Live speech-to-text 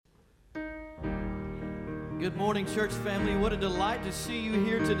Good morning, church family. What a delight to see you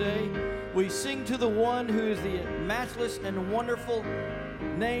here today. We sing to the one who is the matchless and wonderful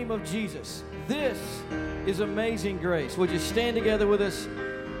name of Jesus. This is Amazing Grace. Would you stand together with us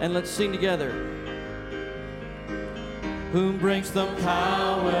and let's sing together. Whom brings the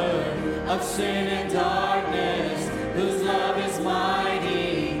power of sin and darkness, whose love is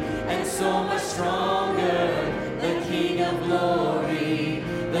mighty and so much stronger, the King of glory,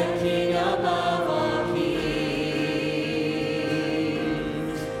 the King above all kings,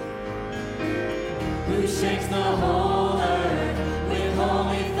 who shakes the whole earth with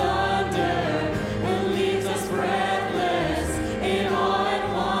holy thunder, who leaves us breathless in awe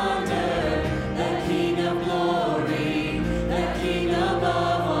and wonder, the King of glory, the King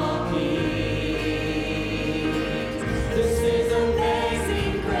above all kings. This is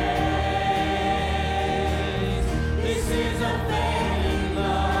amazing grace. This is unfailing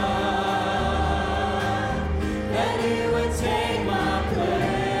love, that you would take my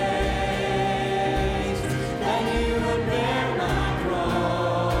place, that you would bear my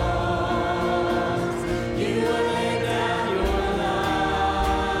cross, you would lay down your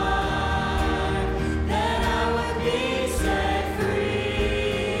life, that I would be set free.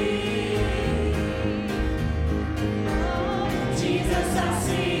 Jesus, I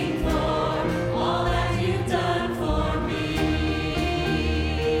sing for all that you've done for me.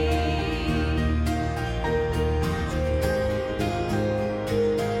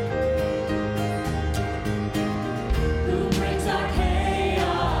 Who brings our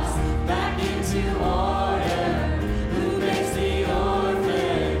chaos back into order, who makes the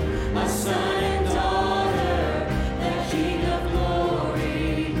orphan a son and daughter, the King of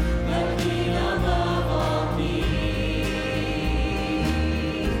glory, the King above all kings,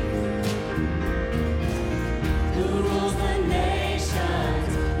 who rules the nations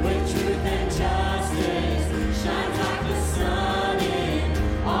with truth and justice, shines like the sun in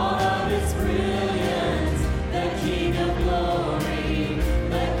all of its brilliance, the King of glory,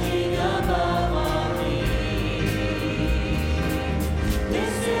 the King above all kings.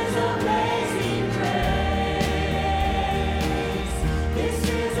 This is amazing grace. This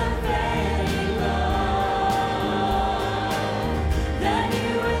is unfailing love, that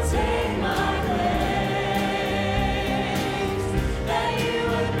you would take my place, that you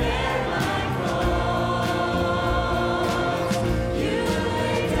would bear my cross, you would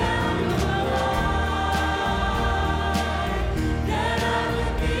lay down your life, that I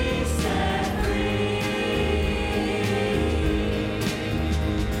would be set free.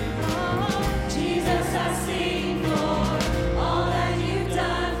 Jesus, I sing for all that you've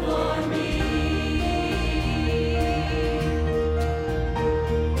done for me.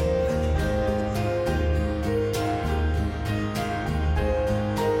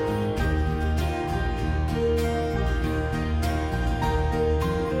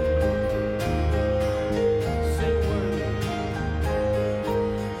 Sing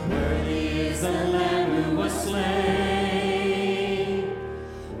worthy is the Lamb who was slain.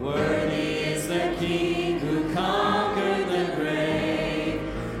 Worthy is the King who conquered the grave.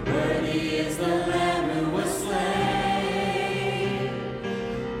 Worthy is the Lamb who was slain.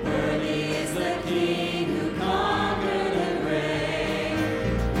 Worthy is the King who conquered the grave.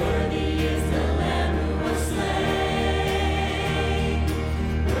 Worthy is the Lamb who was slain.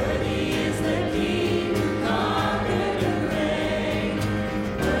 Worthy is the King who conquered the grave.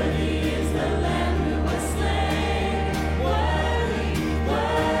 Worthy is the Lamb who was slain. Worthy,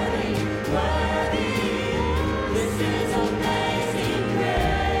 worthy, worthy. This is amazing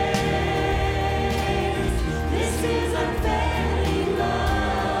grace. This is unfailing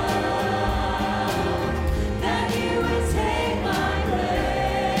love, that you would take my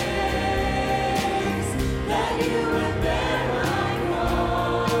place, that you would bear my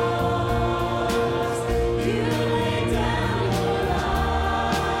cross, you would lay down your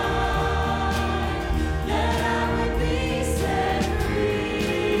life, that I would be set free.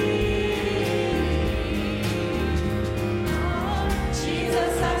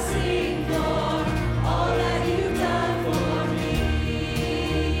 Jesus, I sing for all that you've done for me.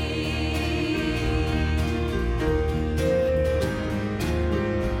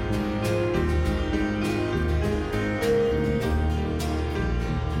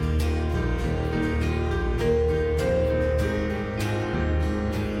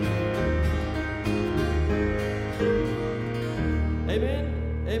 Amen.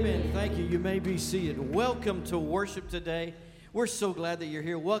 Amen. Thank you. You may be seated. Welcome to worship today. We're so glad that you're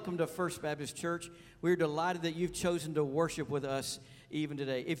here. Welcome to First Baptist Church. We're delighted that you've chosen to worship with us. even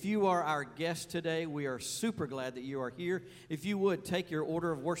today. If you are our guest today, we are super glad that you are here. If you would, take your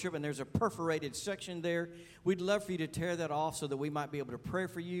order of worship, and there's a perforated section there. We'd love for you to tear that off so that we might be able to pray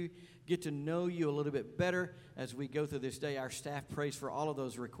for you, get to know you a little bit better as we go through this day. Our staff prays for all of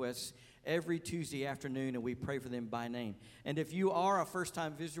those requests every Tuesday afternoon, and we pray for them by name. And if you are a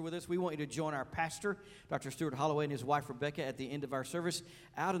first-time visitor with us, we want you to join our pastor, Dr. Stuart Holloway, and his wife, Rebecca, at the end of our service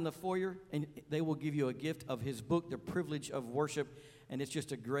out in the foyer, and they will give you a gift of his book, The Privilege of Worship, and it's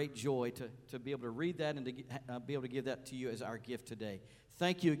just a great joy to be able to read that and to be able to give that to you as our gift today.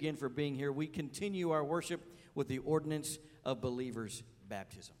 Thank you again for being here. We continue our worship with the ordinance of believers'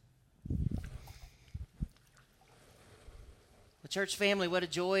 baptism. Church family, what a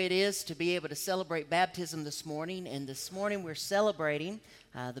joy it is to be able to celebrate baptism this morning. And this morning we're celebrating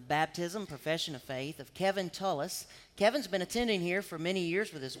the baptism, profession of faith of Kevin Tullis. Kevin's been attending here for many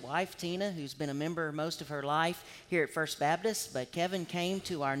years with his wife, Tina, who's been a member most of her life here at First Baptist. But Kevin came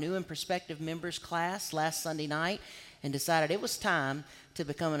to our new and prospective members class last Sunday night and decided it was time to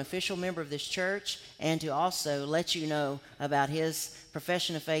become an official member of this church and to also let you know about his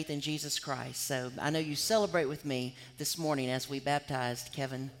profession of faith in Jesus Christ. So I know you celebrate with me this morning as we baptized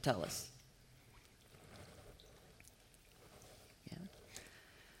Kevin Tullis. Yeah.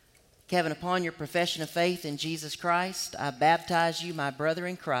 Kevin, upon your profession of faith in Jesus Christ, I baptize you, my brother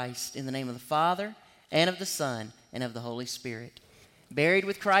in Christ, in the name of the Father, and of the Son, and of the Holy Spirit. Buried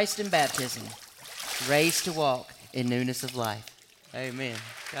with Christ in baptism, raised to walk in newness of life. Amen.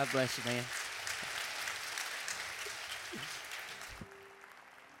 God bless you, man.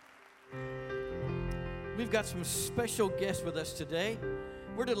 We've got some special guests with us today.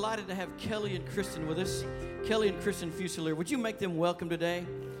 We're delighted to have Kelly and Kristen with us. Kelly and Kristen Fusilier, would you make them welcome today?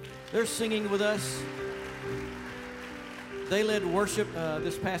 They're singing with us. They led worship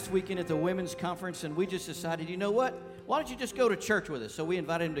this past weekend at the women's conference, and we just decided, you know what? Why don't you just go to church with us? So we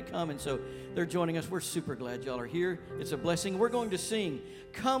invited them to come, and so they're joining us. We're super glad y'all are here. It's a blessing. We're going to sing,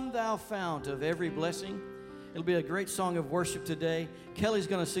 Come Thou Fount of Every Blessing. It'll be a great song of worship today. Kelly's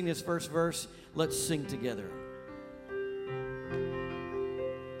going to sing this first verse. Let's sing together.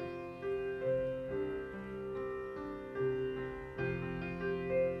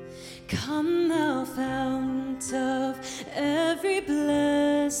 Come thou fount of every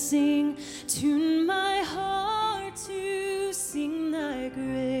blessing, tune my heart to sing thy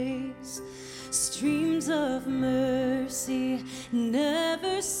grace. Streams of mercy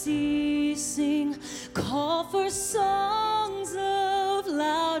never ceasing, call for songs of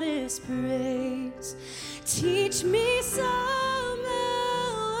loudest praise. Teach me some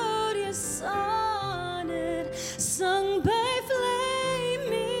melodious sonnet sung by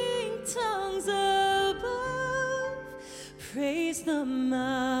flaming tongues above. Praise the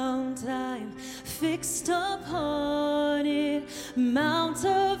mount I'm fixed upon it, mount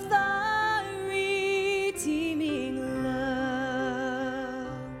of thy redeeming love.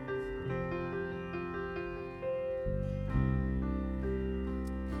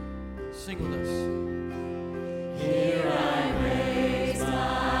 Sing with us. Here I raise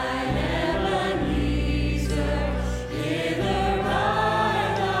mine Ebenezer, hither by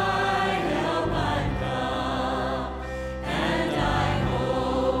thy help I come, and I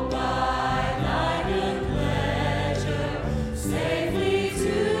hope by thy good pleasure safely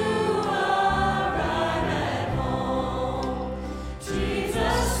to arrive at home.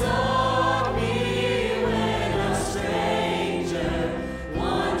 Jesus sought me when a stranger,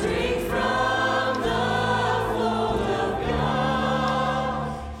 wandering from the fold of God.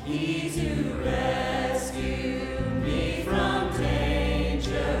 He to rescue me from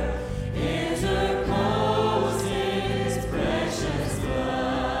danger interposed his precious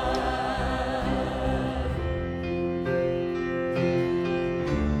blood.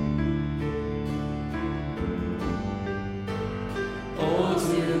 Oh,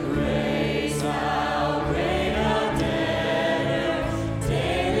 to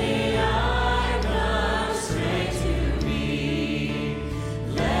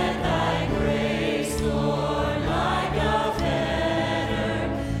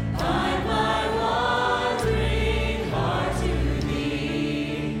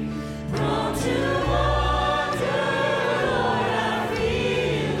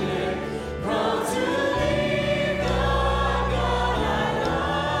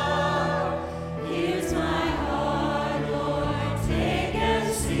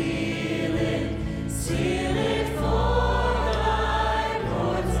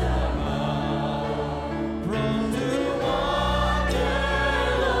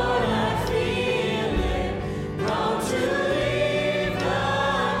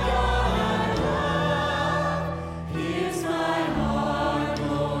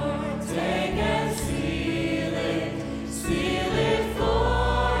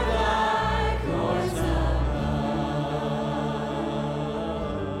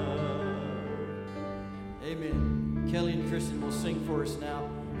for us now.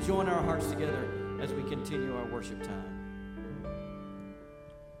 Join our hearts together as we continue our worship time.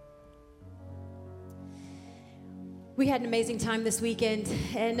 We had an amazing time this weekend,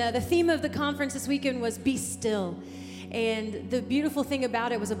 and the theme of the conference this weekend was Be Still. And the beautiful thing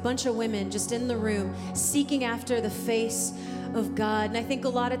about it was a bunch of women just in the room seeking after the face of God. And I think a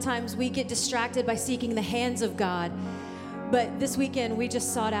lot of times we get distracted by seeking the hands of God. But this weekend, we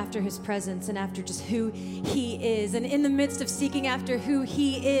just sought after his presence and after just who he is. And in the midst of seeking after who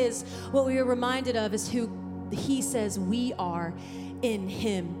he is, what we were reminded of is who he says we are in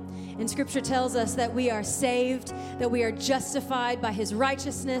him. And Scripture tells us that we are saved, that we are justified by his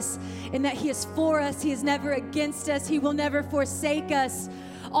righteousness, and that he is for us. He is never against us. He will never forsake us.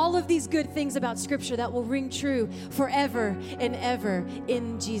 All of these good things about Scripture that will ring true forever and ever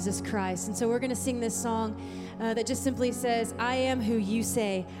in Jesus Christ. And so we're going to sing this song that just simply says, I am who you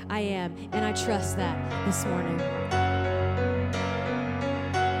say I am. And I trust that this morning.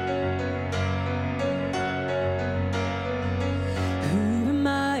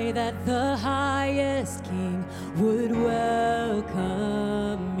 That the highest king would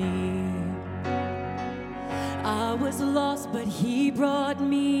welcome me. I was lost, but he brought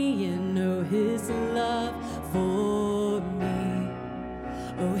me in. Oh, his love for me.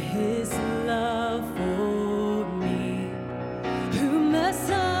 Oh, his love for me. Whom the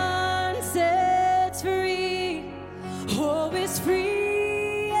Son sets free, oh, is free.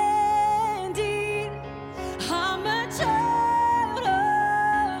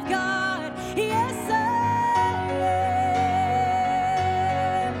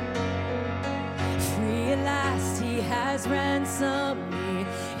 Me,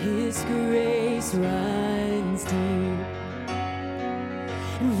 his grace runs deep.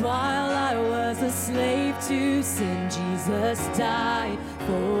 And while I was a slave to sin, Jesus died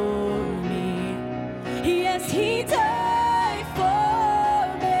for me. Yes, he died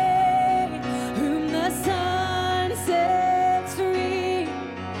for me. Whom the Son sets free,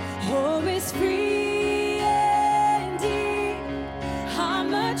 oh, is free indeed.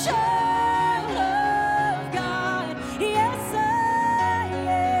 I'm a child.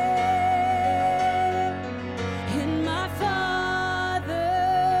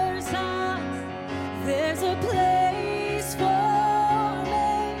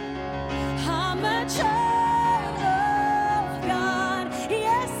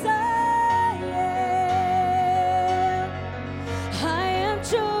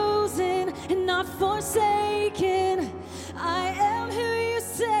 Forsaken, I am who you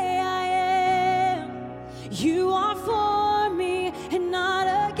say I am. You are for me and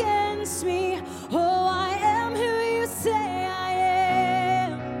not against me. Oh, I am who you say I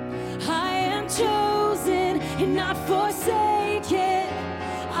am. I am chosen and not forsaken.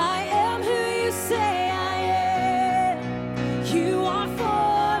 I am who you say I am. You are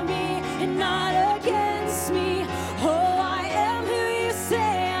for me and not against me. Oh, I am who you say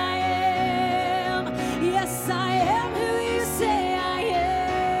I am. Yes, I am who you say I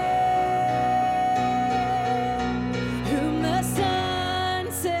am. Whom the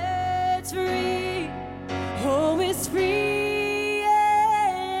Son sets free, oh, is free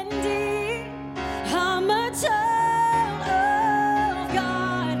indeed. I'm a child of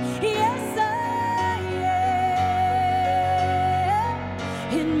God. Yes, I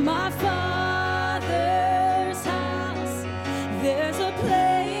am. In my Father's house, there's a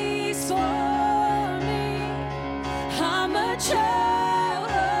place for me. I'm a child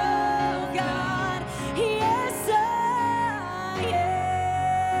of God. Yes, I am.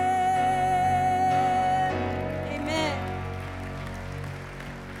 Amen.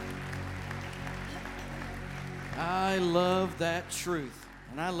 I love that truth.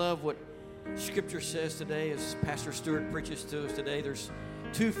 And I love what Scripture says today as Pastor Stewart preaches to us today. There's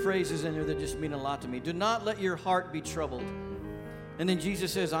two phrases in there that just mean a lot to me. Do not let your heart be troubled. And then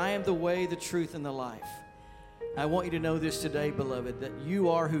Jesus says, I am the way, the truth, and the life. I want you to know this today, beloved, that you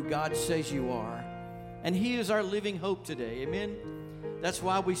are who God says you are. And He is our living hope today. Amen? That's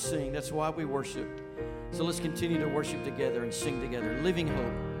why we sing. That's why we worship. So let's continue to worship together and sing together. Living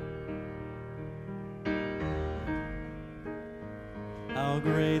hope. How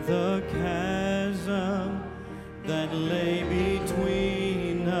great the chasm that lay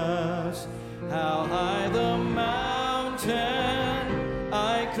between us. How high the mountain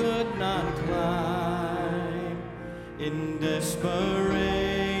I could not climb. In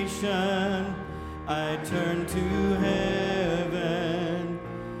desperation, I turned to heaven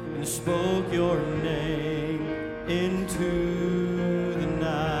and spoke your name into the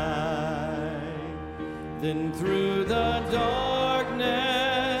night. Then through the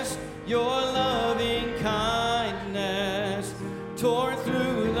darkness, your loving kindness tore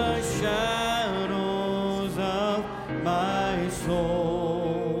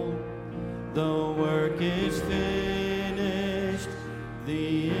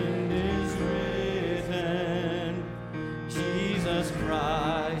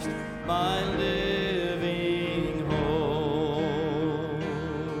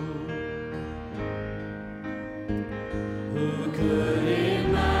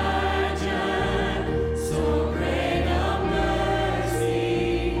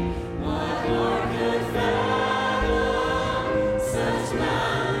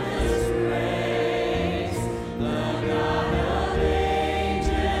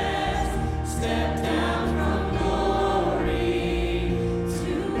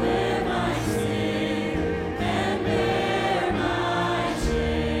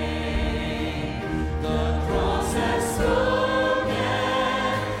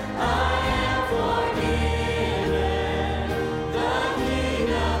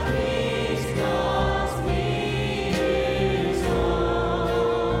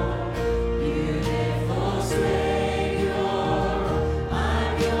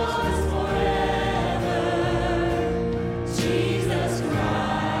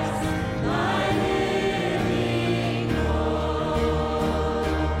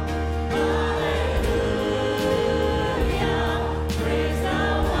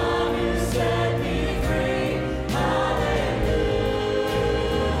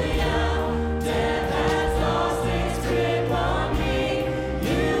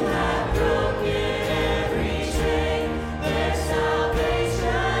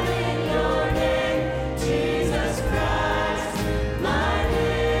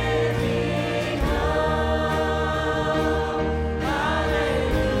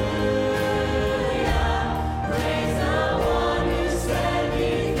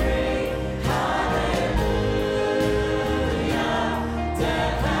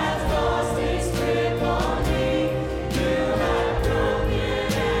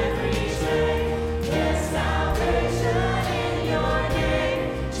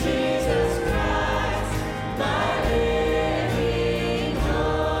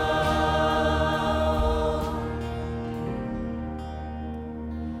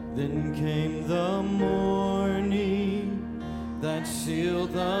Then came the morning that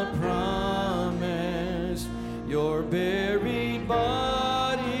sealed the promise. Your buried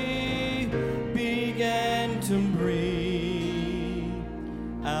body began to breathe.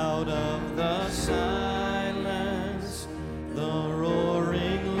 Out of the silence, the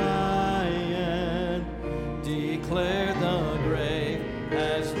roaring lion declared the grave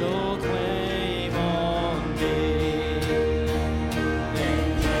has no claim on me.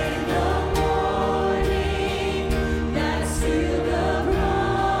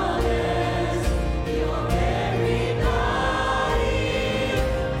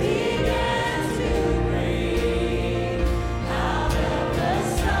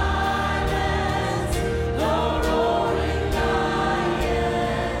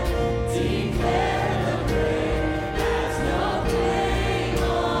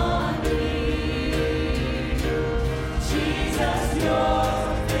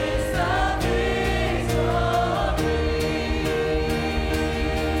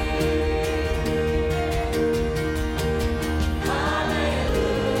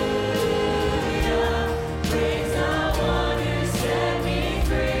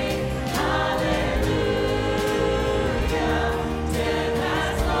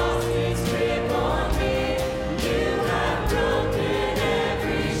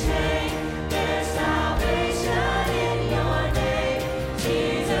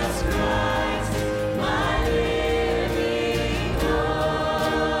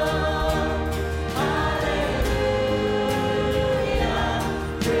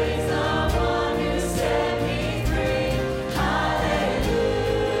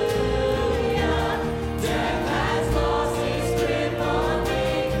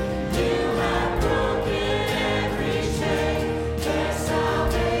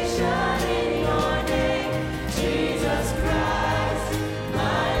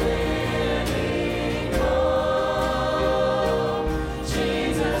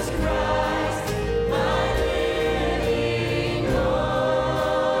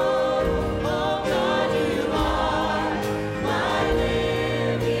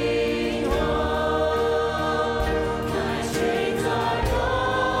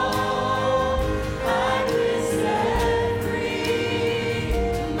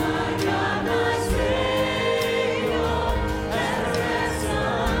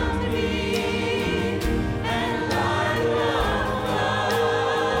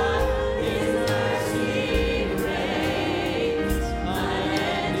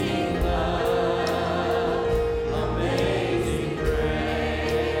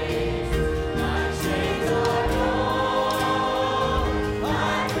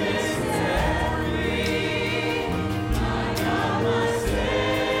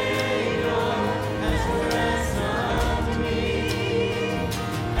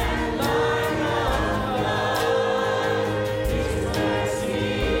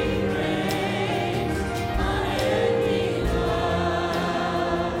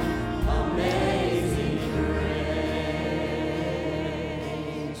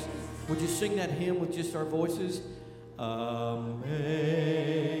 Would you sing that hymn with just our voices? Amazing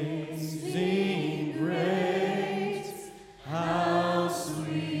grace, how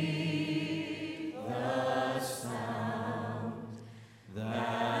sweet the sound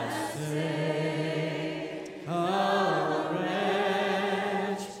that saved a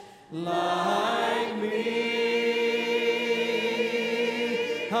wretch like me.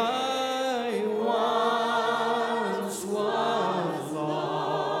 I once was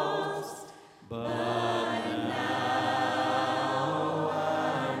lost, but now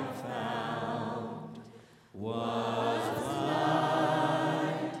I'm found. Was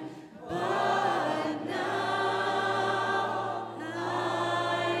blind, but now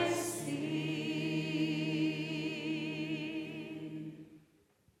I see.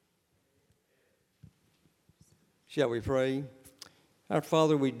 Shall we pray? Our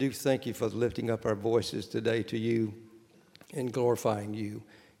Father, we do thank you for lifting up our voices today to you and glorifying you.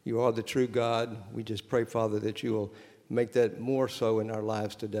 You are the true God. We just pray, Father, that you will make that more so in our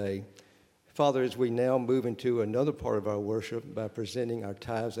lives today. Father, as we now move into another part of our worship by presenting our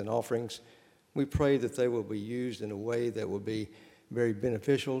tithes and offerings, we pray that they will be used in a way that will be very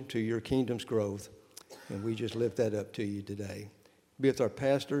beneficial to your kingdom's growth. And we just lift that up to you today. Be with our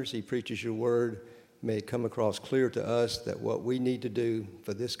pastor as he preaches your word. May it come across clear to us that what we need to do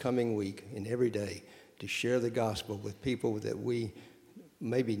for this coming week and every day to share the gospel with people that we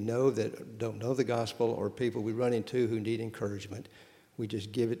maybe know that don't know the gospel, or people we run into who need encouragement. We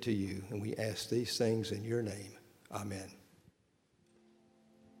just give it to you, and we ask these things in your name. Amen.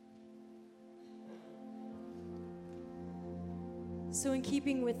 So in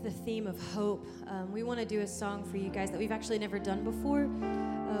keeping with the theme of hope, we want to do a song for you guys that we've actually never done before.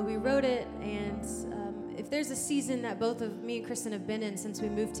 We wrote it, and if there's a season that both of me and Kristen have been in since we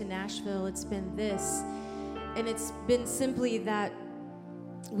moved to Nashville, it's been this. And it's been simply that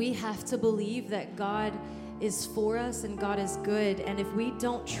we have to believe that God is for us and God is good. And if we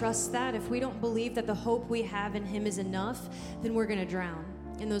don't trust that, if we don't believe that the hope we have in Him is enough, then we're going to drown.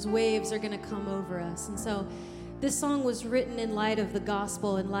 And those waves are going to come over us. And so this song was written in light of the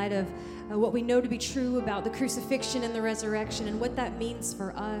gospel, in light of what we know to be true about the crucifixion and the resurrection and what that means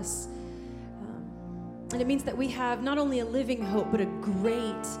for us. And it means that we have not only a living hope, but a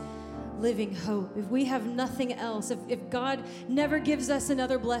great living hope. If we have nothing else, if God never gives us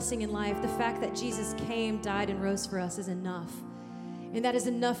another blessing in life, the fact that Jesus came, died, and rose for us is enough. And that is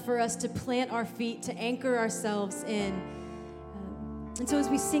enough for us to plant our feet, to anchor ourselves in. And so as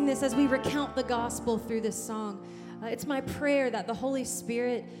we sing this, as we recount the gospel through this song, it's my prayer that the Holy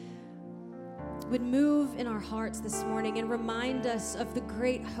Spirit would move in our hearts this morning and remind us of the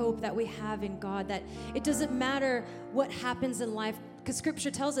great hope that we have in God, that it doesn't matter what happens in life, because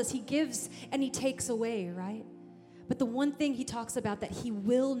Scripture tells us He gives and He takes away, right? But the one thing He talks about that He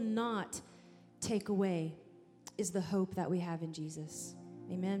will not take away is the hope that we have in Jesus.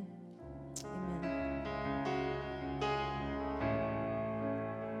 Amen? Amen.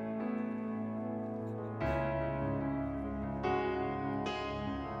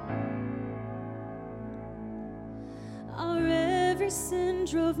 Our every sin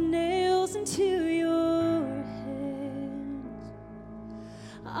drove nails into your hands.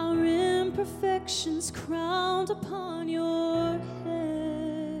 Our imperfections crowned upon your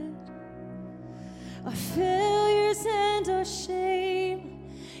head. Our failures and our shame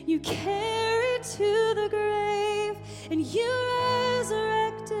you carried to the grave, and you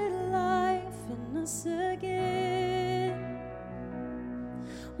resurrected life in us again.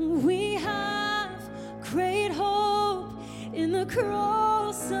 We have great hope in the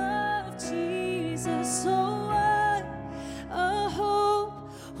cross of Jesus. Oh, what a hope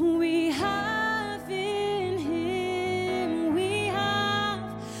we have in Him. We have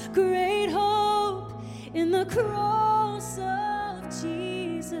great hope in the cross of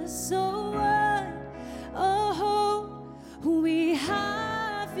Jesus. Oh, what a hope we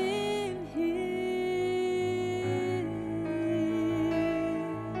have in Him.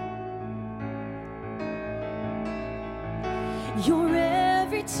 Your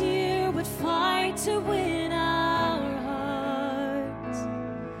every tear would fight to win our hearts.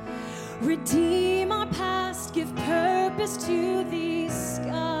 Redeem our past, give purpose to these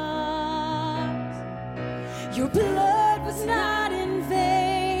scars. Your blood was not in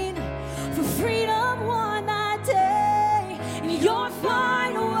vain, for freedom won that day. And your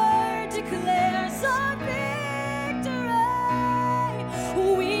final word declares our victory.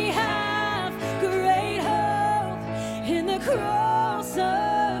 We have great hope in the cross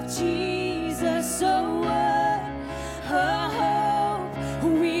of Jesus. So what a hope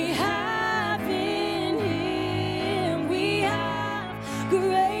we have in Him. We have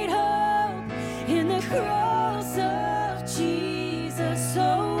great hope the cross of Jesus.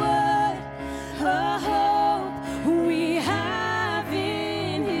 Oh, what a hope we have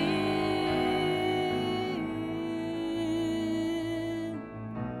in Him.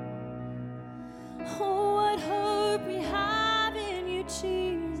 Oh, what hope we have in you,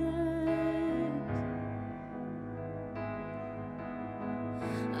 Jesus.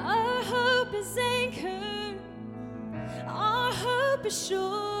 Our hope is anchored, our hope is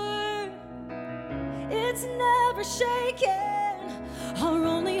sure, it's never shaken. Our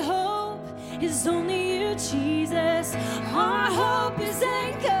only hope is only you, Jesus. Our hope is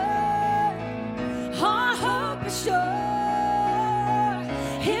anchored, our hope is sure,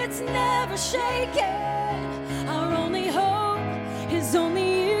 it's never shaken. Our only hope is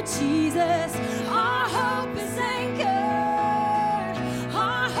only you, Jesus. Our hope is anchored,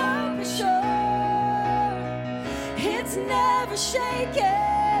 our hope is sure, it's never shaken.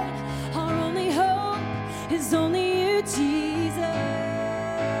 Our only hope is only you, Jesus.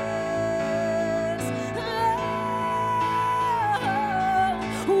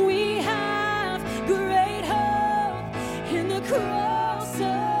 Oh, we have great hope in the cross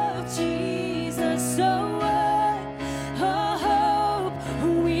of Jesus. So what a hope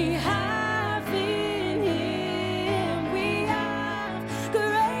we have in Him. We have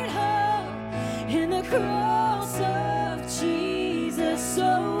great hope in the cross of Jesus.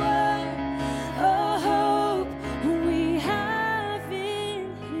 So what a hope we have in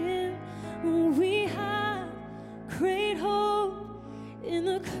Him. We have great hope in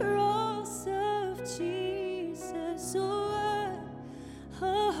the cross of Jesus. Oh, what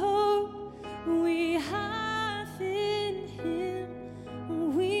a hope we have in Him.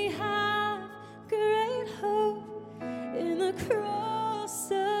 We have great hope in the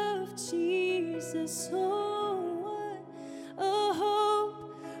cross of Jesus. Oh, what a hope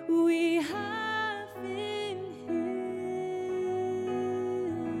we have in Him.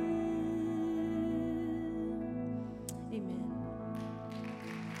 Amen.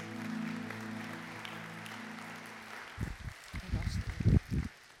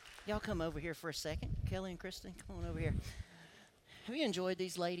 Y'all come over here for a second. Kelly and Kristen, come on over here. Have you enjoyed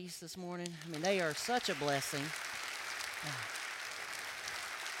these ladies this morning? I mean, they are such a blessing.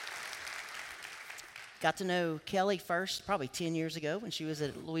 Got to know Kelly first probably 10 years ago when she was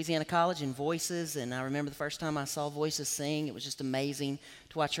at Louisiana College in Voices, and I remember the first time I saw Voices sing, it was just amazing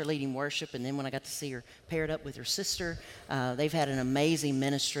to watch her leading worship, and then when I got to see her paired up with her sister, they've had an amazing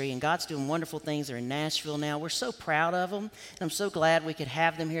ministry, and God's doing wonderful things. They're in Nashville now. We're so proud of them, and I'm so glad we could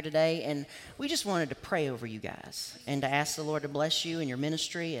have them here today, and we just wanted to pray over you guys and to ask the Lord to bless you and your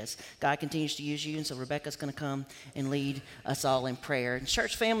ministry as God continues to use you, and so Rebecca's going to come and lead us all in prayer. And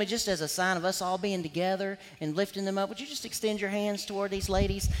church family, just as a sign of us all being together and lifting them up, would you just extend your hands toward these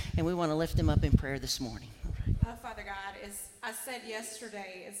ladies, and we want to lift them up in prayer this morning. Father God, as I said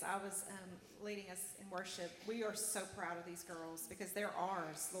yesterday as I was leading us in worship, we are so proud of these girls because they're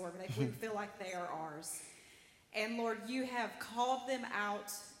ours, Lord. We feel like they are ours. And Lord, you have called them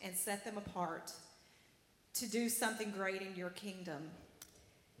out and set them apart to do something great in your kingdom.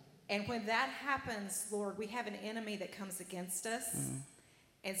 And when that happens, Lord, we have an enemy that comes against us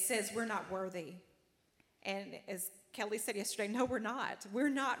and says we're not worthy. And as Kelly said yesterday, no, we're not. We're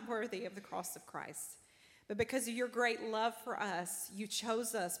not worthy of the cross of Christ. But because of your great love for us, you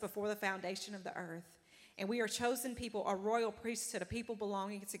chose us before the foundation of the earth. And we are chosen people, a royal priesthood, a people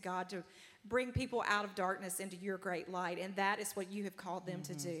belonging to God, to bring people out of darkness into your great light. And that is what you have called them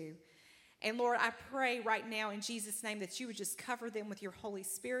to do. And Lord, I pray right now in Jesus' name that you would just cover them with your Holy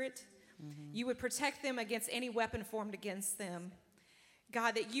Spirit. You would protect them against any weapon formed against them.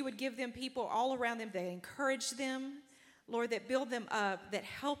 God, that you would give them people all around them that encourage them, Lord, that build them up, that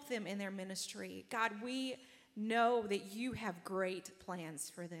help them in their ministry. God, we know that you have great plans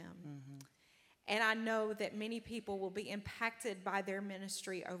for them. And I know that many people will be impacted by their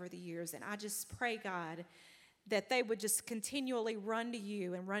ministry over the years. And I just pray, God, that they would just continually run to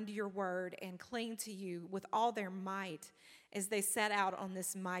you and run to your word and cling to you with all their might as they set out on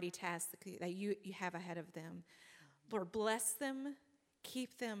this mighty task that you have ahead of them. Lord, bless them,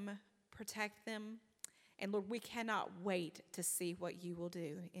 keep them, protect them. And Lord, we cannot wait to see what you will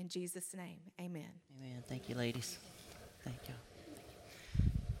do. In Jesus' name, amen. Amen. Thank you, ladies. Thank you.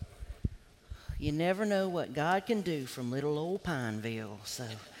 You never know what God can do from little old Pineville. So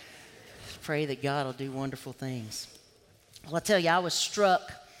pray that God will do wonderful things. Well, I tell you, I was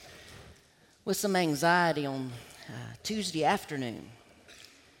struck with some anxiety on Tuesday afternoon.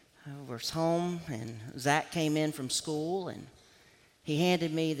 I was home, and Zach came in from school, and he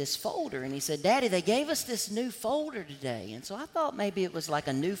handed me this folder and he said, "Daddy, they gave us this new folder today." And so I thought maybe it was like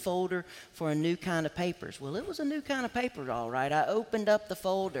a new folder for a new kind of papers. Well, it was a new kind of paper, all right. I opened up the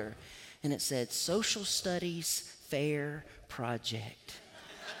folder and it said, "Social Studies Fair Project."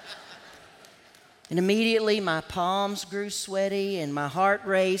 And immediately my palms grew sweaty and my heart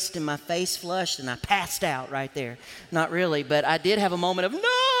raced and my face flushed and I passed out right there. Not really, but I did have a moment of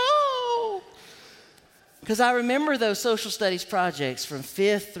no! Because I remember those social studies projects from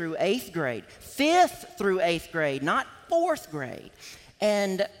 5th through 8th grade. 5th through 8th grade, not 4th grade.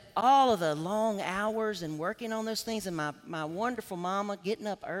 And all of the long hours and working on those things, and my wonderful mama getting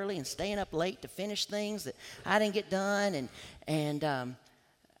up early and staying up late to finish things that I didn't get done. And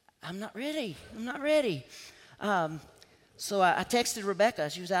I'm not ready. I'm not ready. So I texted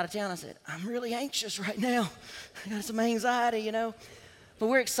Rebecca. She was out of town. I said, "I'm really anxious right now. I got some anxiety, you know." But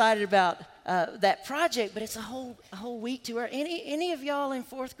we're excited about that project, but it's a whole week to her. Any of y'all in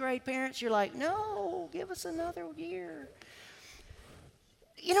 4th grade parents, you're like, "No, give us another year."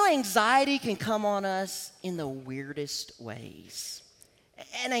 You know, anxiety can come on us in the weirdest ways.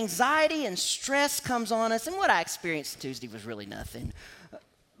 And anxiety and stress comes on us, and what I experienced Tuesday was really nothing.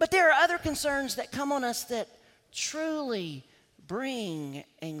 But there are other concerns that come on us that truly bring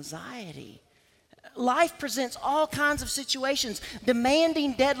anxiety. Life presents all kinds of situations,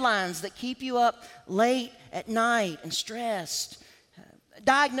 demanding deadlines that keep you up late at night and stressed,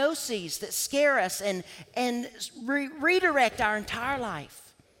 diagnoses that scare us and redirect our entire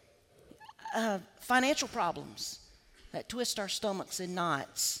life, financial problems that twist our stomachs in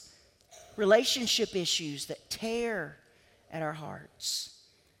knots, relationship issues that tear at our hearts.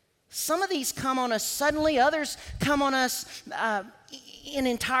 Some of these come on us suddenly, others come on us in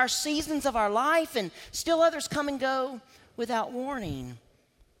entire seasons of our life, and still others come and go without warning.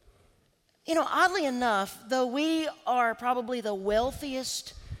 You know, oddly enough, though we are probably the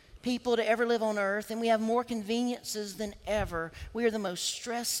wealthiest people to ever live on earth, and we have more conveniences than ever, we are the most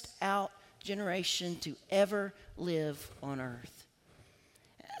stressed out generation to ever live on earth.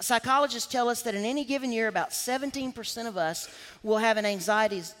 Psychologists tell us that in any given year, about 17% of us will have an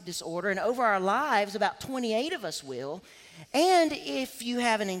anxiety disorder, and over our lives, about 28 of us will. And if you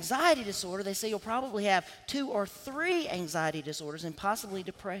have an anxiety disorder, they say you'll probably have 2 or 3 anxiety disorders and possibly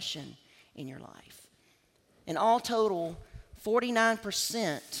depression in your life. In all total,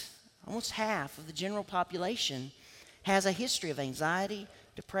 49%, almost half of the general population, has a history of anxiety,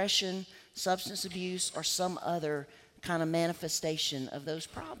 depression, substance abuse, or some other kind of manifestation of those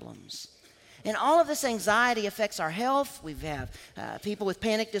problems. And all of this anxiety affects our health. We have people with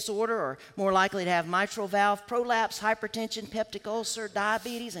panic disorder are more likely to have mitral valve prolapse, hypertension, peptic ulcer,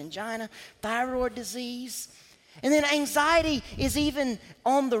 diabetes, angina, thyroid disease. And then anxiety is even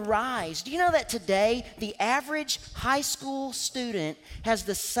on the rise. Do you know that today the average high school student has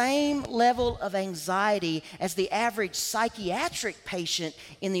the same level of anxiety as the average psychiatric patient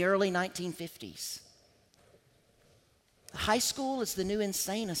in the early 1950s? High school is the new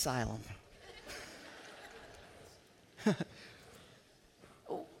insane asylum.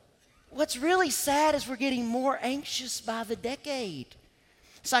 What's really sad is we're getting more anxious by the decade.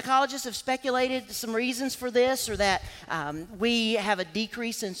 Psychologists have speculated some reasons for this, or that we have a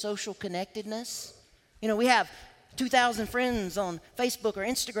decrease in social connectedness. You know, we have 2,000 friends on Facebook or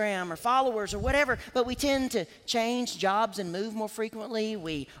Instagram or followers or whatever, but we tend to change jobs and move more frequently.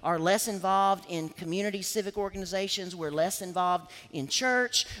 We are less involved in community civic organizations. We're less involved in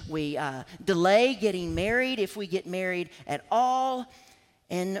church. We delay getting married if we get married at all.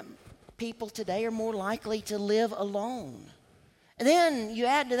 And people today are more likely to live alone. And then you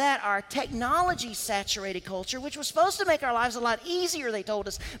add to that our technology-saturated culture, which was supposed to make our lives a lot easier, they told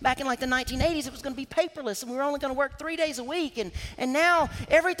us. Back in like the 1980s, it was going to be paperless, and we were only going to work 3 days a week. And now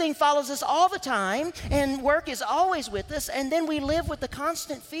everything follows us all the time, and work is always with us. And then we live with the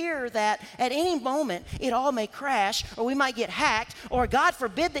constant fear that at any moment it all may crash, or we might get hacked, or God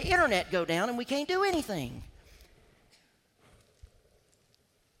forbid the internet go down and we can't do anything.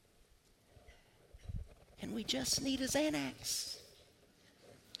 And we just need a Xanax.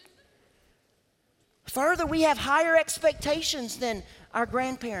 Further, we have higher expectations than our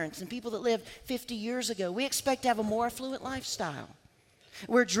grandparents and people that lived 50 years ago. We expect to have a more affluent lifestyle.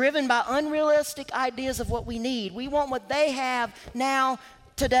 We're driven by unrealistic ideas of what we need. We want what they have now,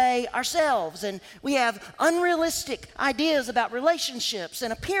 today, ourselves. And we have unrealistic ideas about relationships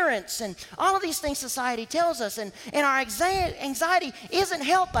and appearance and all of these things society tells us. And our anxiety isn't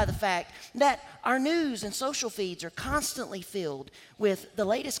helped by the fact that our news and social feeds are constantly filled with the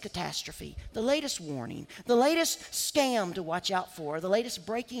latest catastrophe, the latest warning, the latest scam to watch out for, the latest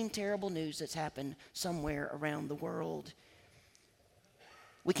breaking terrible news that's happened somewhere around the world.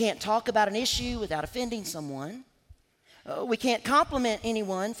 We can't talk about an issue without offending someone. We can't compliment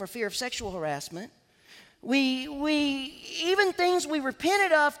anyone for fear of sexual harassment. We even things we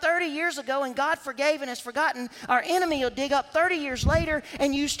repented of 30 years ago and God forgave and has forgotten, our enemy will dig up 30 years later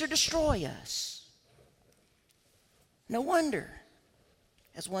and use to destroy us. No wonder,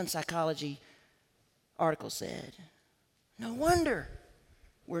 as one psychology article said, no wonder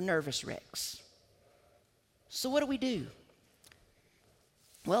we're nervous wrecks. So what do?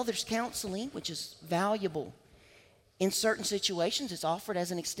 Well, there's counseling, which is valuable. In certain situations, it's offered as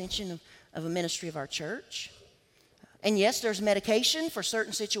an extension of a ministry of our church. And yes, there's medication for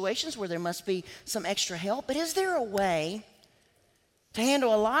certain situations where there must be some extra help. But is there a way to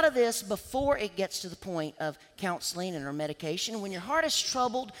handle a lot of this before it gets to the point of counseling and or medication? When your heart is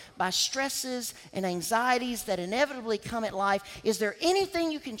troubled by stresses and anxieties that inevitably come at life, is there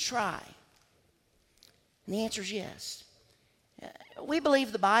anything you can try? And the answer is yes. We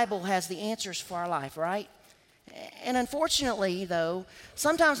believe the Bible has the answers for our life, right? And unfortunately, though,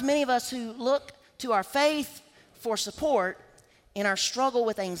 sometimes many of us who look to our faith for support in our struggle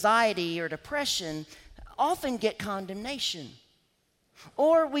with anxiety or depression often get condemnation.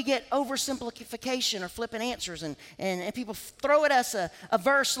 Or we get oversimplification or flippant answers, and people throw at us a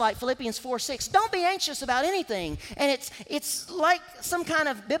verse like Philippians 4:6. Don't be anxious about anything. And it's like some kind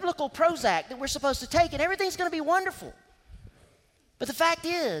of biblical Prozac that we're supposed to take, and everything's going to be wonderful. But the fact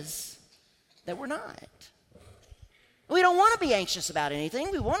is that we're not. We don't want to be anxious about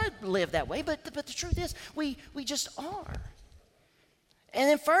anything. We want to live that way, but the truth is we just are. And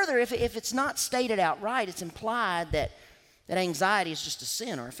then further, if it's not stated outright, it's implied that anxiety is just a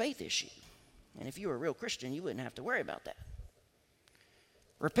sin or a faith issue. And if you were a real Christian, you wouldn't have to worry about that.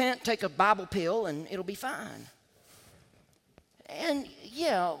 Repent, take a Bible pill, and it'll be fine. And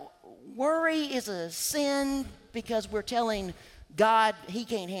yeah, worry is a sin because we're telling God he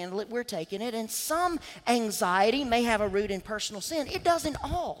can't handle it, we're taking it. And some anxiety may have a root in personal sin. It doesn't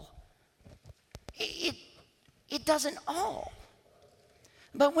all. It doesn't all.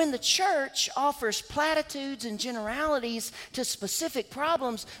 But when the church offers platitudes and generalities to specific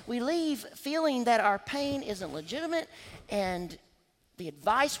problems, we leave feeling that our pain isn't legitimate, and the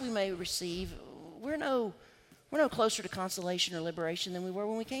advice we may receive, we're no closer to consolation or liberation than we were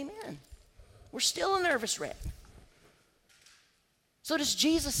when we came in. We're still a nervous wreck. So does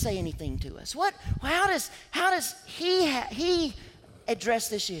Jesus say anything to us? How does he address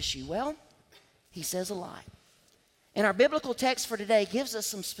this issue? Well, he says a lot. And our biblical text for today gives us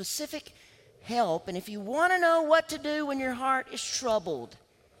some specific help. And if you want to know what to do when your heart is troubled,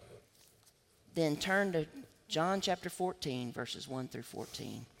 then turn to John chapter 14, verses 1 through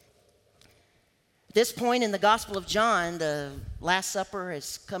 14. At this point in the Gospel of John, the Last Supper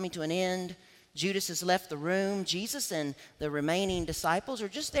is coming to an end. Judas has left the room. Jesus and the remaining disciples are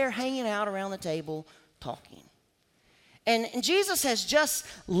just there hanging out around the table talking. And Jesus has just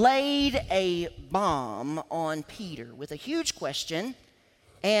laid a bomb on Peter with a huge question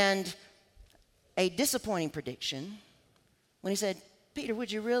and a disappointing prediction when he said, Peter,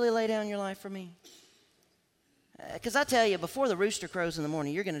 would you really lay down your life for me? Because I tell you, before the rooster crows in the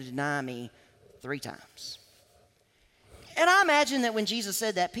morning, you're going to deny me 3 times. And I imagine that when Jesus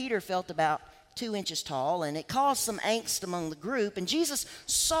said that, Peter felt about 2 inches tall, and it caused some angst among the group, and Jesus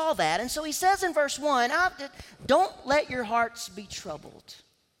saw that, and so he says in verse 1, don't let your hearts be troubled.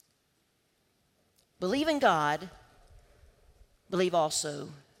 Believe in God, believe also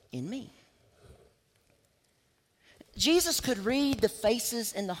in me. Jesus could read the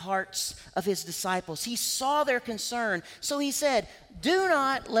faces and the hearts of his disciples. He saw their concern, so he said, do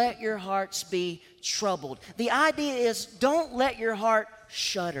not let your hearts be troubled. The idea is, don't let your heart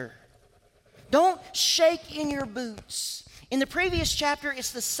shudder. Don't shake in your boots. In the previous chapter,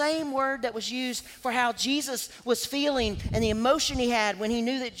 it's the same word that was used for how Jesus was feeling and the emotion he had when he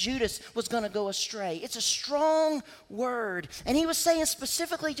knew that Judas was going to go astray. It's a strong word. And he was saying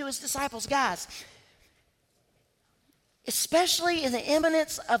specifically to his disciples, guys, especially in the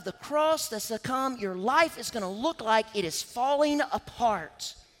imminence of the cross that's to come, your life is going to look like it is falling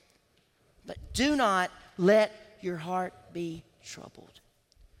apart. But do not let your heart be troubled.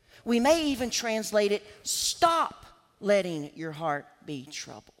 We may even translate it, stop letting your heart be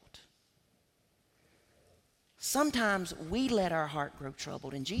troubled. Sometimes we let our heart grow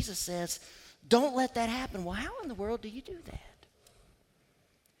troubled, and Jesus says, don't let that happen. Well, how in the world do you do that?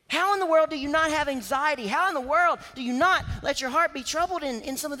 How in the world do you not have anxiety? How in the world do you not let your heart be troubled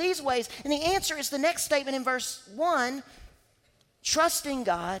in some of these ways? And the answer is the next statement in verse 1, trust in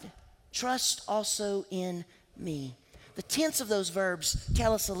God, trust also in me. The tense of those verbs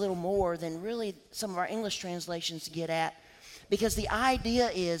tell us a little more than really some of our English translations get at. because the idea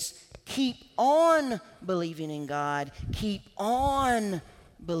is keep on believing in God, keep on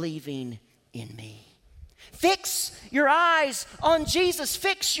believing in me. Fix your eyes on Jesus.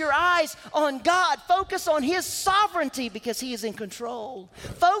 Fix your eyes on God. Focus on His sovereignty because He is in control.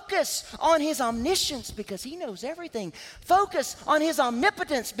 Focus on His omniscience because He knows everything. Focus on His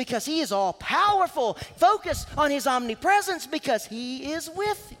omnipotence because He is all powerful. Focus on His omnipresence because He is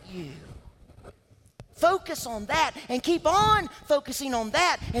with you. Focus on that and keep on focusing on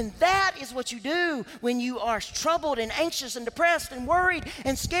that. And that is what you do when you are troubled and anxious and depressed and worried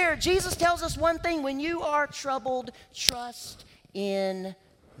and scared. Jesus tells us one thing: when you are troubled, trust in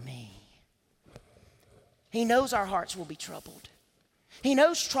me. He knows our hearts will be troubled. He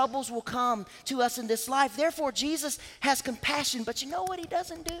knows troubles will come to us in this life. Therefore, Jesus has compassion. But you know what He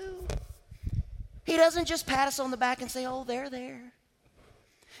doesn't do? He doesn't just pat us on the back and say, oh, they're there.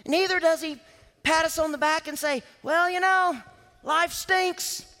 Neither does He pat us on the back and say, well, you know, life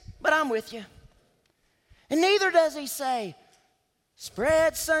stinks, but I'm with you. And neither does He say,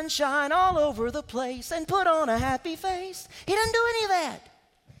 spread sunshine all over the place and put on a happy face. He doesn't do any of that.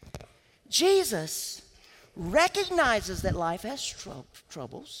 Jesus recognizes that life has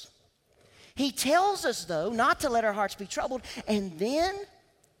troubles. He tells us, though, not to let our hearts be troubled, and then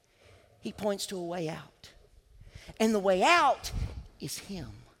He points to a way out. And the way out is Him.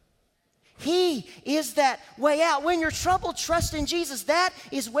 He is that way out. When you're troubled, trust in Jesus. That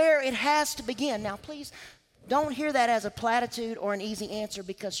is where it has to begin. Now, please don't hear that as a platitude or an easy answer,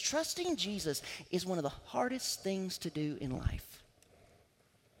 because trusting Jesus is one of the hardest things to do in life.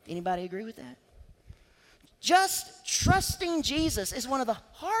 Anybody agree with that? Just trusting Jesus is one of the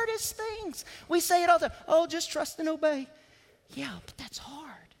hardest things. We say it all the time, oh, just trust and obey. Yeah, but that's hard.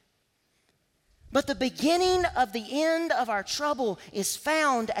 But the beginning of the end of our trouble is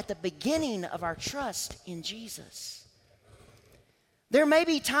found at the beginning of our trust in Jesus. There may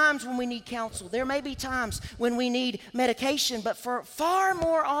be times when we need counsel. There may be times when we need medication. But for far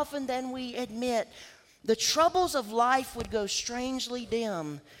more often than we admit, the troubles of life would go strangely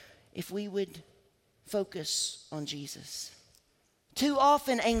dim if we would focus on Jesus. Too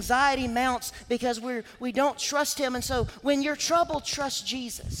often anxiety mounts because we don't trust Him. And so when you're troubled, trust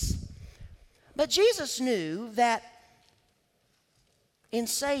Jesus. But Jesus knew that in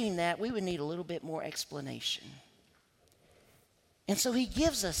saying that, we would need a little bit more explanation. And so He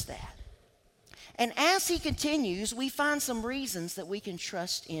gives us that. And as He continues, we find some reasons that we can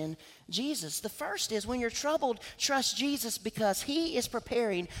trust in Jesus. The first is, when you're troubled, trust Jesus because He is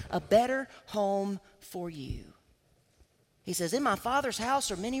preparing a better home for you. He says, in my Father's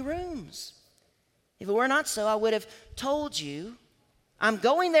house are many rooms. If it were not so, I would have told you. I'm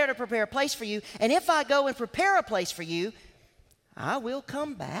going there to prepare a place for you, and if I go and prepare a place for you, I will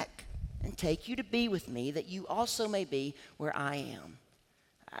come back and take you to be with me, that you also may be where I am.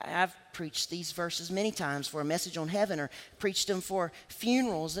 I've preached these verses many times for a message on heaven, or preached them for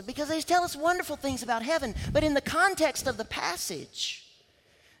funerals, because they tell us wonderful things about heaven. But in the context of the passage,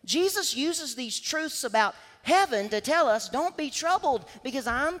 Jesus uses these truths about heaven to tell us, don't be troubled, because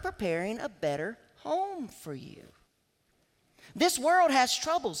I'm preparing a better home for you. This world has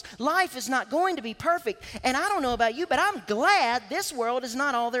troubles. Life is not going to be perfect. And I don't know about you, but I'm glad this world is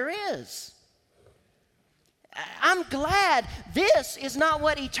not all there is. I'm glad this is not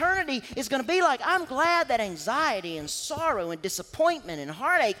what eternity is going to be like. I'm glad that anxiety and sorrow and disappointment and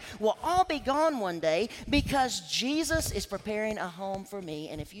heartache will all be gone one day, because Jesus is preparing a home for me.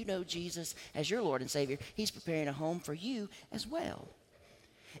 And if you know Jesus as your Lord and Savior, He's preparing a home for you as well.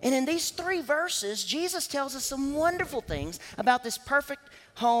 And in these 3 verses, Jesus tells us some wonderful things about this perfect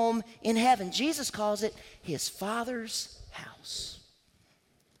home in heaven. Jesus calls it His Father's house.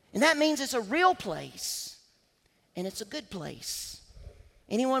 And that means it's a real place, and it's a good place.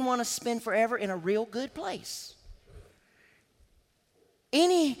 Anyone want to spend forever in a real good place?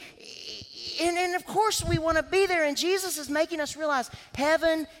 And of course we want to be there, and Jesus is making us realize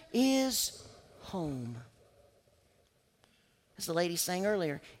heaven is home. As the lady sang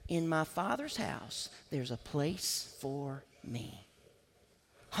earlier, in my Father's house, there's a place for me.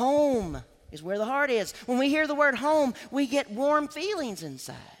 Home is where the heart is. When we hear the word home, we get warm feelings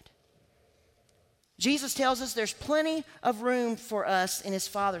inside. Jesus tells us there's plenty of room for us in His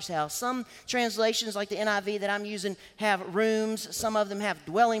Father's house. Some translations, like the NIV that I'm using, have rooms. Some of them have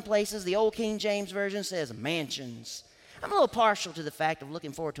dwelling places. The old King James Version says mansions. I'm a little partial to the fact of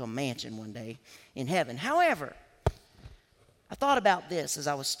looking forward to a mansion one day in heaven. However, I thought about this as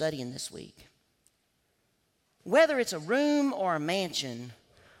I was studying this week. Whether it's a room or a mansion,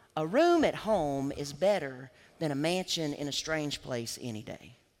 a room at home is better than a mansion in a strange place any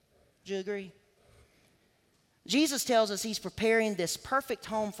day. Do you agree? Jesus tells us he's preparing this perfect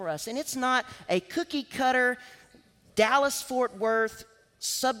home for us. And it's not a cookie cutter Dallas-Fort Worth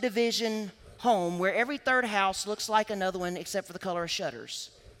subdivision home where every third house looks like another one except for the color of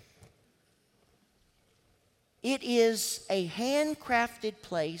shutters. It is a handcrafted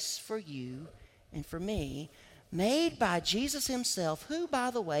place for you and for me, made by Jesus himself, who, by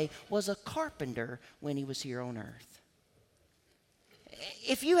the way, was a carpenter when he was here on earth.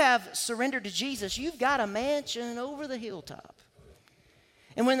 If you have surrendered to Jesus, you've got a mansion over the hilltop.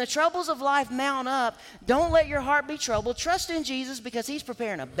 And when the troubles of life mount up, don't let your heart be troubled. Trust in Jesus because he's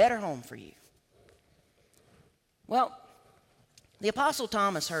preparing a better home for you. Well, the Apostle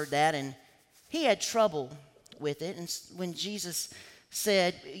Thomas heard that, and he had trouble with it. And when Jesus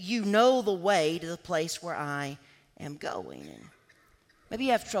said, you know the way to the place where I am going. And maybe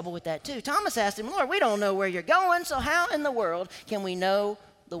you have trouble with that too. Thomas asked him, Lord, we don't know where you're going, so how in the world can we know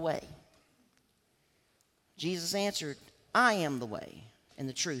the way? Jesus answered, I am the way and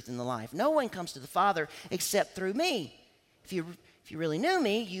the truth and the life. No one comes to the Father except through me. If you really knew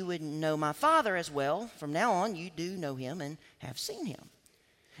me, you would know my Father as well. From now on, you do know him and have seen him.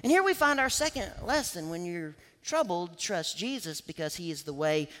 And here we find our second lesson. When you're troubled, trust Jesus because he is the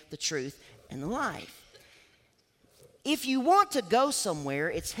way, the truth, and the life. If you want to go somewhere,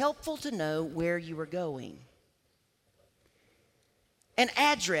 it's helpful to know where you are going. An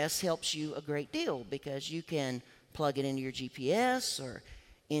address helps you a great deal because you can plug it into your GPS or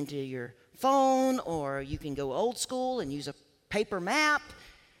into your phone, or you can go old school and use a paper map.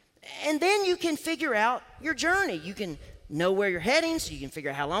 And then you can figure out your journey. You can know where you're heading, so you can figure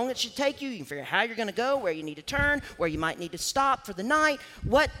out how long it should take you. You can figure out how you're going to go, where you need to turn, where you might need to stop for the night,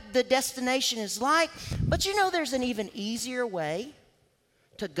 what the destination is like. But you know there's an even easier way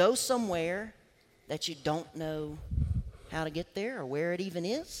to go somewhere that you don't know how to get there or where it even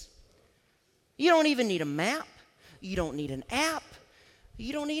is. You don't even need a map. You don't need an app.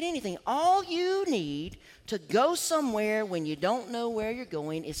 You don't need anything. All you need to go somewhere when you don't know where you're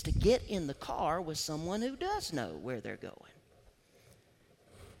going is to get in the car with someone who does know where they're going.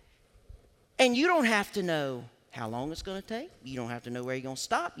 And you don't have to know how long it's going to take. You don't have to know where you're going to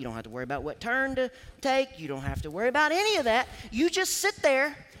stop. You don't have to worry about what turn to take. You don't have to worry about any of that. You just sit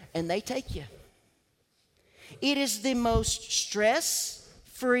there and they take you. It is the most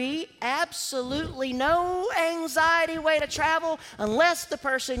stress-free, absolutely no anxiety way to travel unless the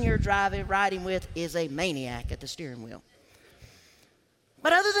person you're riding with is a maniac at the steering wheel.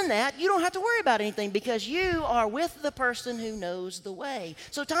 But other than that, you don't have to worry about anything because you are with the person who knows the way.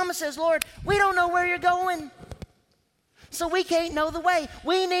 So Thomas says, Lord, we don't know where you're going, so we can't know the way.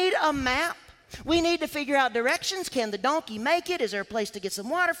 We need a map. We need to figure out directions. Can the donkey make it? Is there a place to get some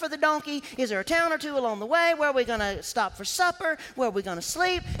water for the donkey? Is there a town or two along the way? Where are we going to stop for supper? Where are we going to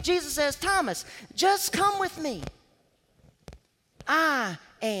sleep? Jesus says, Thomas, just come with me. I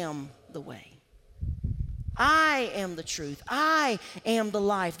am the way. I am the truth. I am the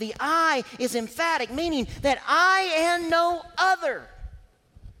life. The I is emphatic, meaning that I and no other.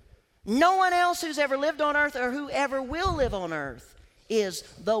 No one else who's ever lived on earth or who ever will live on earth is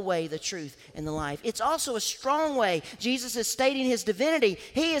the way, the truth, and the life. It's also a strong way. Jesus is stating his divinity.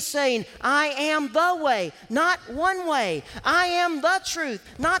 He is saying, I am the way, not one way. I am the truth,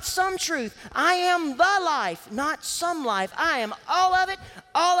 not some truth. I am the life, not some life. I am all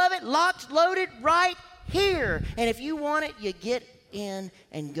of it, locked, loaded, right here. And if you want it, you get in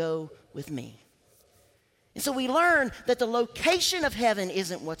and go with me. And so we learn that the location of heaven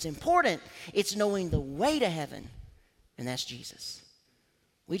isn't what's important. It's knowing the way to heaven, and that's Jesus.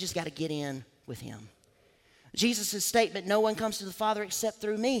 We just got to get in with him. Jesus' statement, no one comes to the Father except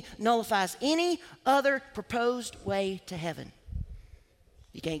through me, nullifies any other proposed way to heaven.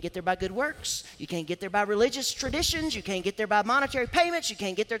 You can't get there by good works. You can't get there by religious traditions. You can't get there by monetary payments. You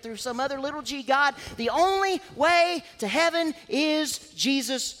can't get there through some other little g God. The only way to heaven is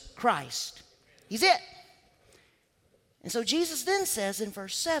Jesus Christ. He's it. And so Jesus then says in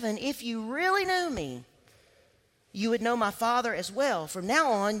verse 7, if you really knew me, you would know my Father as well. From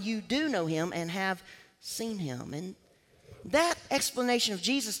now on, you do know him and have seen him. And that explanation of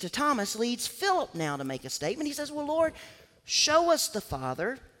Jesus to Thomas leads Philip now to make a statement. He says, well, Lord, show us the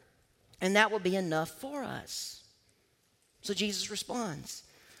Father, and that will be enough for us. So Jesus responds,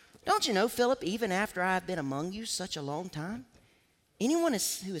 don't you know, Philip, even after I've been among you such a long time, anyone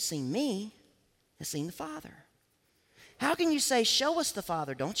who has seen me has seen the Father. How can you say, show us the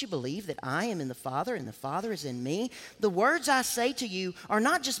Father? Don't you believe that I am in the Father and the Father is in me? The words I say to you are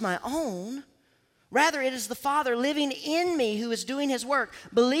not just my own. Rather, it is the Father living in me who is doing his work.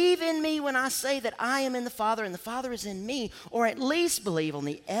 Believe in me when I say that I am in the Father and the Father is in me, or at least believe on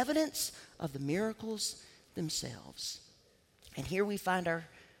the evidence of the miracles themselves. And here we find our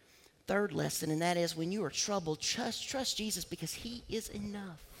third lesson, and that is when you are troubled, trust Jesus because he is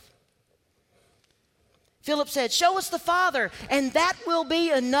enough. Philip said, show us the Father, and that will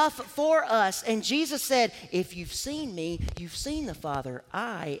be enough for us. And Jesus said, if you've seen me, you've seen the Father.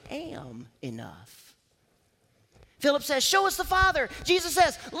 I am enough. Philip says, show us the Father. Jesus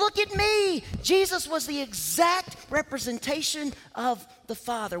says, look at me. Jesus was the exact representation of the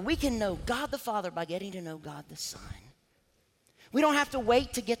Father. We can know God the Father by getting to know God the Son. We don't have to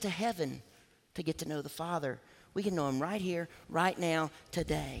wait to get to heaven to get to know the Father. We can know him right here, right now,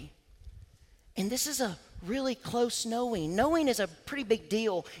 today. And this is a really close knowing. Knowing is a pretty big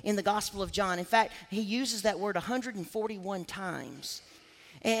deal in the Gospel of John. In fact, he uses that word 141 times.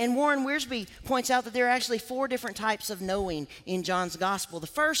 And Warren Wiersbe points out that there are actually 4 different types of knowing in John's Gospel. The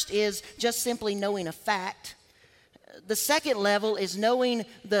first is just simply knowing a fact. The second level is knowing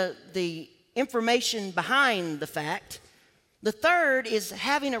the information behind the fact. The third is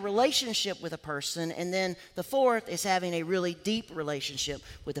having a relationship with a person. And then the fourth is having a really deep relationship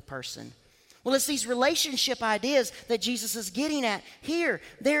with a person. Well, it's these relationship ideas that Jesus is getting at here.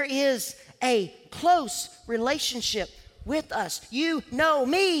 There is a close relationship with us. You know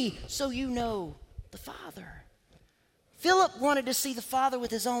me, so you know the Father. Philip wanted to see the Father with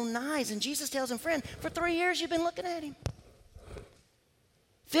his own eyes, and Jesus tells him, friend, for 3 years you've been looking at him.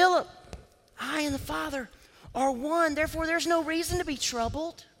 Philip, I and the Father are one. Therefore, there's no reason to be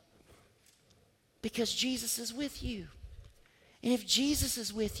troubled because Jesus is with you. And if Jesus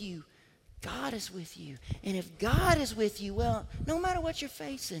is with you, God is with you. And if God is with you, well, no matter what you're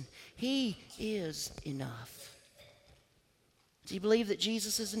facing, he is enough. Do you believe that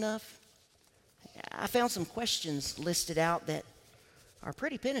Jesus is enough? I found some questions listed out that are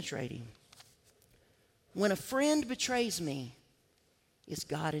pretty penetrating. When a friend betrays me, is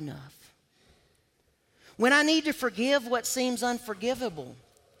God enough? When I need to forgive what seems unforgivable,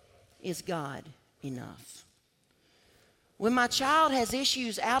 is God enough? When my child has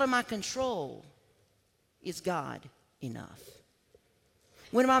issues out of my control, is God enough?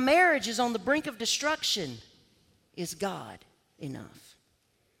 When my marriage is on the brink of destruction, is God enough?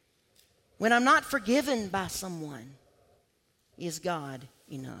 When I'm not forgiven by someone, is God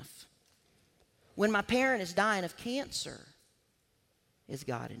enough? When my parent is dying of cancer, is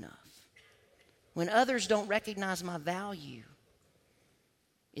God enough? When others don't recognize my value,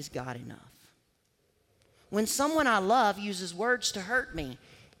 is God enough? When someone I love uses words to hurt me,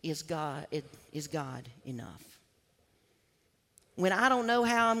 is God enough? When I don't know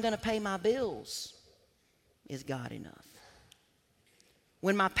how I'm going to pay my bills, is God enough?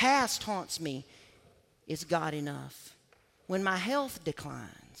 When my past haunts me, is God enough? When my health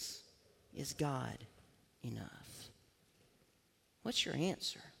declines, is God enough? What's your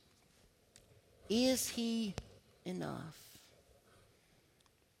answer? Is he enough?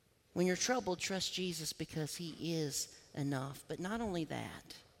 When you're troubled, trust Jesus because he is enough. But not only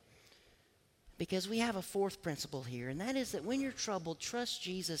that, because we have a fourth principle here, and that is that when you're troubled, trust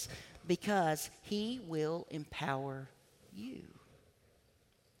Jesus because he will empower you.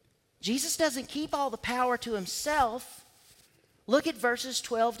 Jesus doesn't keep all the power to himself. Look at verses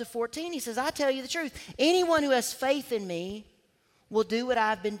 12 to 14. He says, I tell you the truth. Anyone who has faith in me will do what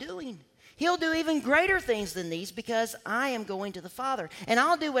I've been doing. He'll do even greater things than these because I am going to the Father. And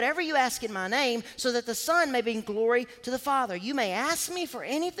I'll do whatever you ask in my name so that the Son may bring glory to the Father. You may ask me for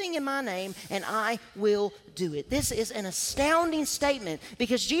anything in my name and I will do it. This is an astounding statement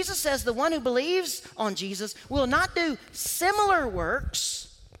because Jesus says the one who believes on Jesus will not do similar works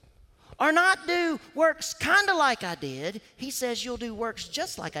or not do works kind of like I did. He says you'll do works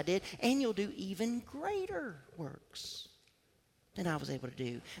just like I did and you'll do even greater works than I was able to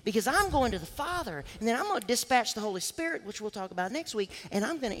do. Because I'm going to the Father, and then I'm going to dispatch the Holy Spirit, which we'll talk about next week, and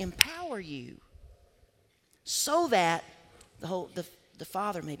I'm going to empower you so that the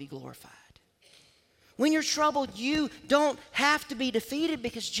Father may be glorified. When you're troubled, you don't have to be defeated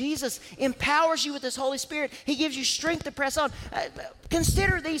because Jesus empowers you with His Holy Spirit. He gives you strength to press on.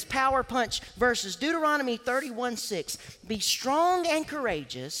 Consider these power punch verses. Deuteronomy 31:6. Be strong and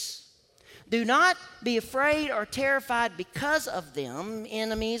courageous. Do not be afraid or terrified because of them,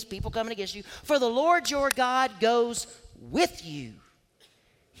 enemies, people coming against you. For the Lord your God goes with you.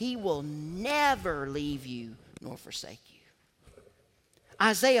 He will never leave you nor forsake you.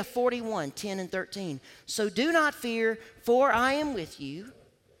 Isaiah 41:10 and 13. So do not fear, for I am with you.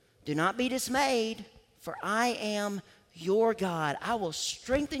 Do not be dismayed, for I am your God. I will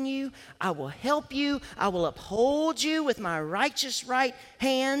strengthen you. I will help you. I will uphold you with my righteous right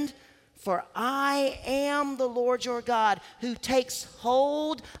hand. For I am the Lord your God who takes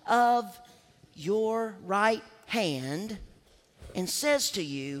hold of your right hand and says to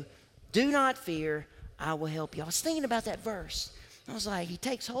you, do not fear, I will help you. I was thinking about that verse. I was like, he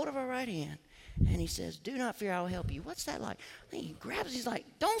takes hold of our right hand and he says, do not fear, I will help you. What's that like? He grabs, he's like,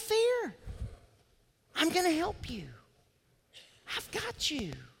 don't fear. I'm going to help you. I've got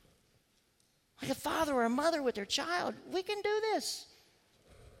you. Like a father or a mother with their child, we can do this.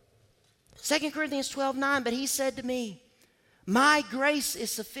 2 Corinthians 12:9, but he said to me, my grace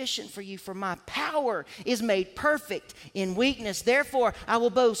is sufficient for you, for my power is made perfect in weakness. Therefore, I will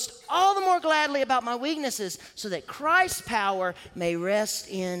boast all the more gladly about my weaknesses, so that Christ's power may rest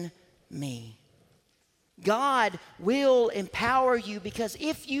in me. God will empower you, because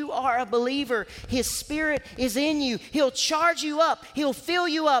if you are a believer, His Spirit is in you. He'll charge you up. He'll fill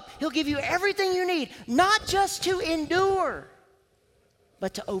you up. He'll give you everything you need, not just to endure,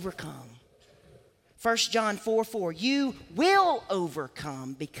 but to overcome. 1 John 4:4, you will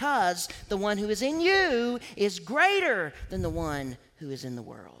overcome, because the one who is in you is greater than the one who is in the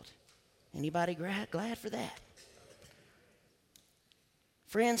world. Anybody glad for that?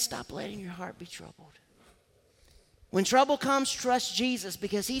 Friends, stop letting your heart be troubled. When trouble comes, trust Jesus,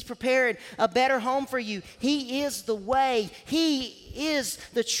 because He's prepared a better home for you. He is the way. He is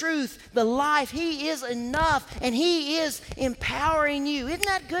the truth, the life. He is enough, and He is empowering you. Isn't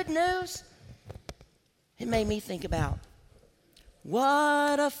that good news? It made me think about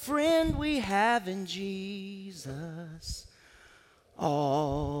what a friend we have in Jesus.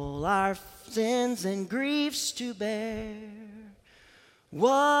 All our sins and griefs to bear.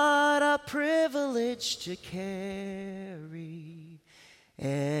 What a privilege to carry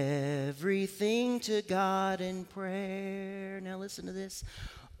everything to God in prayer. Now listen to this.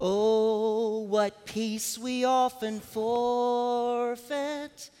 Oh, what peace we often forfeit.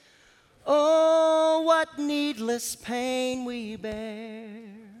 Oh, what needless pain we bear.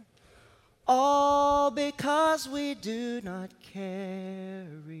 All because we do not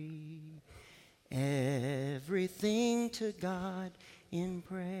carry everything to God in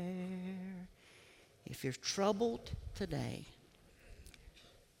prayer. If you're troubled today,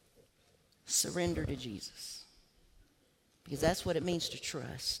 surrender to Jesus, because that's what it means to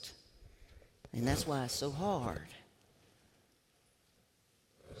trust, and that's why it's so hard.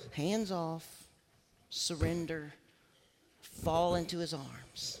 Hands off, surrender, fall into His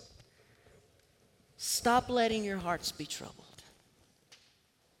arms. Stop letting your hearts be troubled.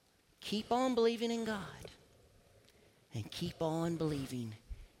 Keep on believing in God, and keep on believing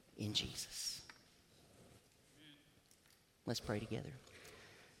in Jesus. Let's pray together.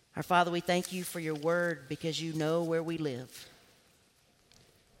 Our Father, we thank You for Your word, because You know where we live.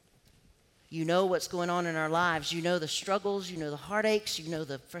 You know what's going on in our lives. You know the struggles. You know the heartaches. You know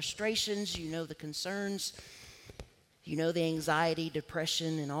the frustrations. You know the concerns. You know the anxiety,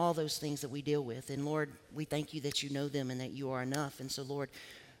 depression, and all those things that we deal with. And Lord, we thank You that You know them and that You are enough. And so, Lord,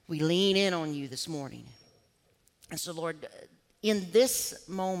 we lean in on You this morning. And so, Lord, in this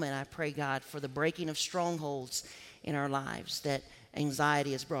moment, I pray, God, for the breaking of strongholds in our lives that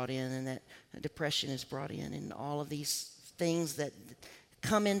anxiety is brought in and that depression is brought in, and all of these things that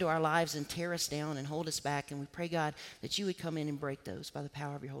come into our lives and tear us down and hold us back. And we pray, God, that You would come in and break those by the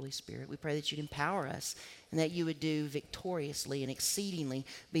power of Your Holy Spirit. We pray that You'd empower us, and that You would do victoriously and exceedingly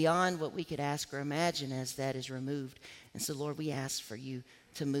beyond what we could ask or imagine as that is removed. And so, Lord, we ask for You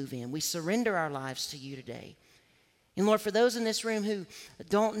to move in. We surrender our lives to You today. And Lord, for those in this room who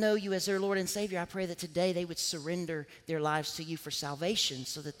don't know You as their Lord and Savior, I pray that today they would surrender their lives to You for salvation,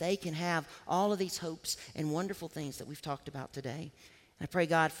 so that they can have all of these hopes and wonderful things that we've talked about today. I pray,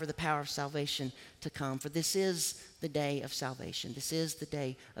 God, for the power of salvation to come, for this is the day of salvation. This is the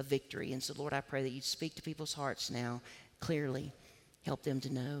day of victory. And so, Lord, I pray that You'd speak to people's hearts now clearly. Help them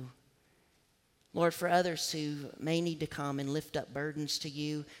to know. Lord, for others who may need to come and lift up burdens to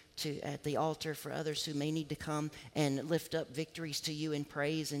You at the altar, for others who may need to come and lift up victories to You in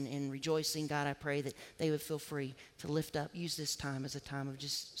praise and rejoicing, God, I pray that they would feel free to lift up, use this time as a time of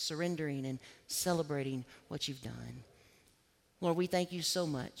just surrendering and celebrating what You've done. Lord, we thank You so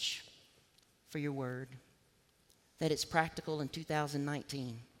much for Your word, that it's practical in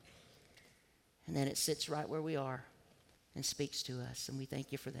 2019, and that it sits right where we are and speaks to us, and we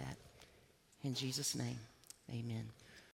thank You for that. In Jesus' name, amen.